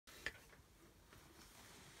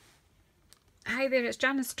Hi there, it's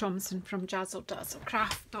Janice Thompson from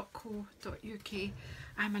JazzleDazzleCraft.co.uk.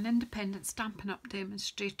 I'm an independent Stampin' Up!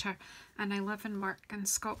 Demonstrator and I live and work in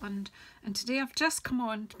Scotland. And today I've just come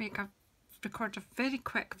on to record a very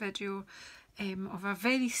quick video of a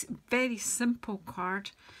very simple card.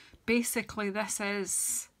 Basically this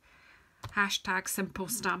is hashtag simple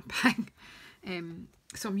stamping.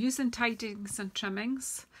 So I'm using Tidings and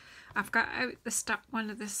Trimmings. I've got out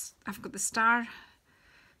I've got the star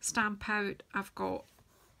stamp out, I've got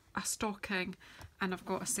a stocking, and I've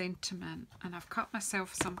got a sentiment, and I've cut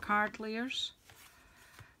myself some card layers.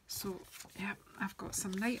 So yeah, I've got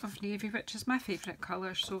some Night of Navy, which is my favourite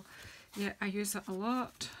colour, so yeah, I use it a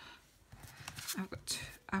lot. I've got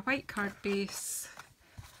a white card base,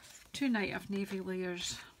 2 Night of Navy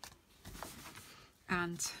layers,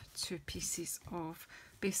 and 2 pieces of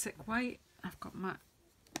basic white. I've got my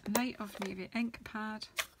Night of Navy ink pad.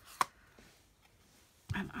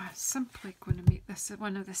 And I'm simply going to make this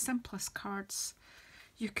one of the simplest cards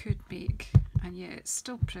you could make, and yet it's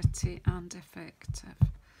still pretty and effective.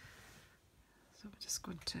 So we're just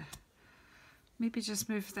going to maybe just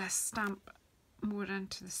move this stamp more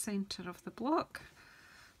into the centre of the block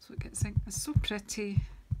so it gets ink. It's so pretty,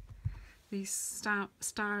 these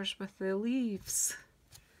stars with the leaves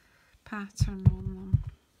pattern on them.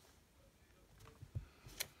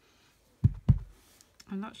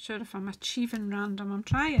 I'm not sure if I'm achieving random. I'm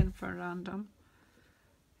trying for random,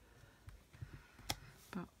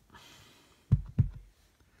 but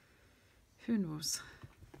who knows?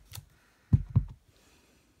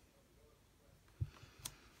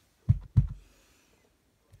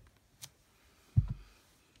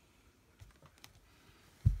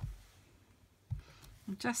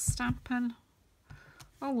 I'm just stamping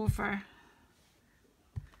all over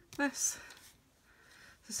this.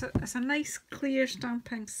 It's a nice clear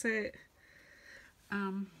stamping set.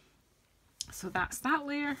 So that's that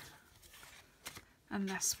layer, and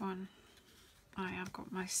this one I have got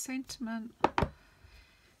my sentiment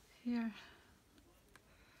here.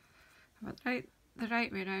 But the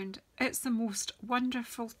right way around. It's the most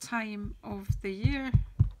wonderful time of the year.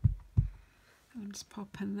 I'm just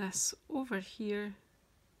popping this over here.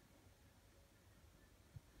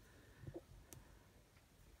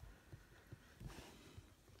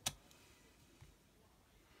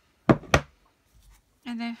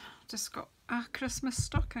 And then I've just got a Christmas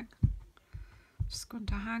stocking. Just going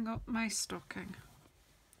to hang up my stocking.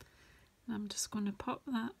 And I'm just going to pop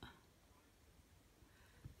that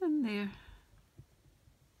in there.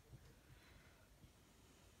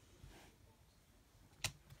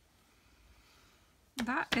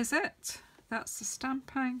 That is it. That's the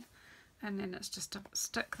stamping. And then it's just to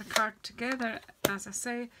stick the card together. As I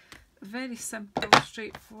say, very simple,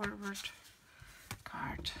 straightforward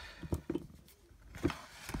card.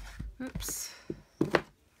 Oops.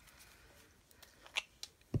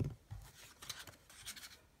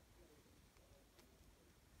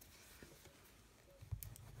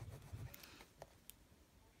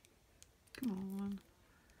 Come on.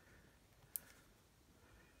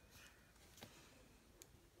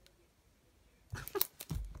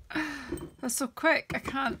 That's so quick, I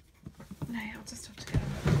can't. No, I'll just have to get it.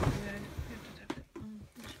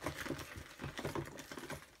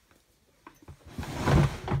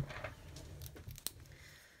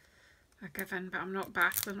 Give in, but I'm not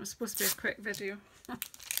baffling. It was supposed to be a quick video.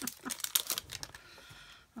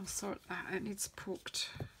 I'll sort that. It needs poked.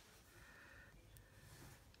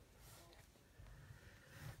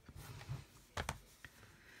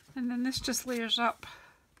 And then this just layers up.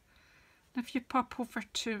 If you pop over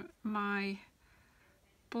to my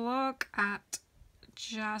blog at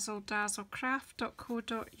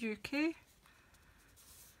JazzleDazzleCraft.co.uk,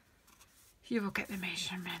 you will get the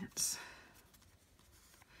measurements.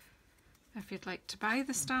 If you'd like to buy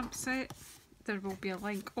the stamp set, there will be a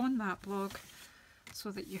link on that blog so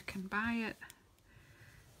that you can buy it.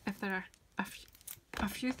 If there are a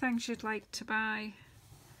few things you'd like to buy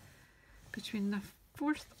between the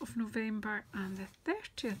 4th of November and the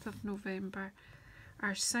 30th of November,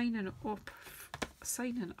 our signing up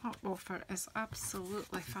offer is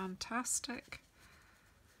absolutely fantastic.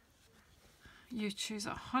 You choose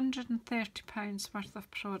 £130 worth of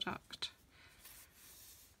product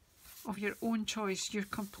of your own choice. You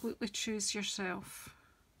completely choose yourself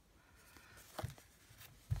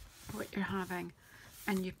what you're having,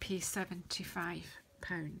 and you pay £75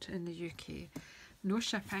 in the UK. No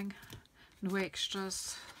shipping, no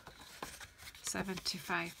extras,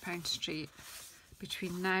 £75 straight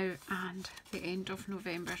between now and the end of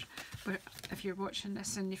November. But if you're watching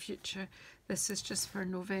this in the future, this is just for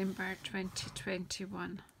November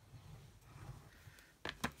 2021.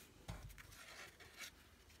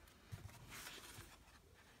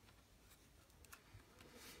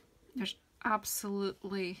 There's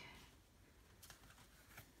absolutely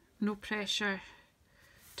no pressure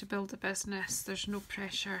to build a business. There's no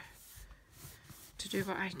pressure to do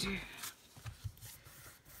what I do.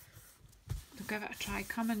 So give it a try.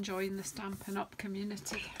 Come and join the Stampin' Up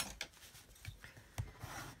community.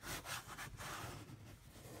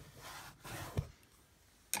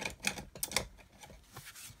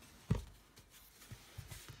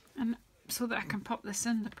 And so that I can pop this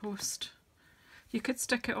in the post. You could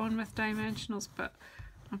stick it on with dimensionals, but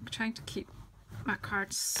I'm trying to keep my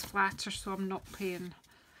cards flatter so I'm not paying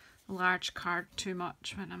a large card too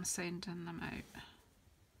much when I'm sending them out.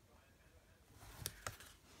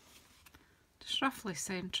 Just roughly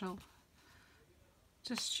central.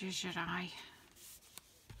 Just use your eye.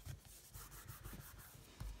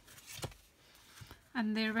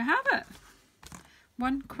 And there we have it.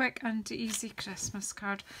 One quick and easy Christmas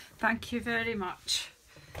card. Thank you very much.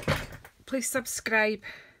 Please subscribe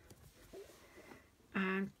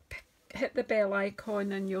and hit the bell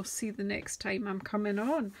icon and you'll see the next time I'm coming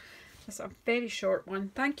on. It's a very short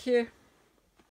one. Thank you.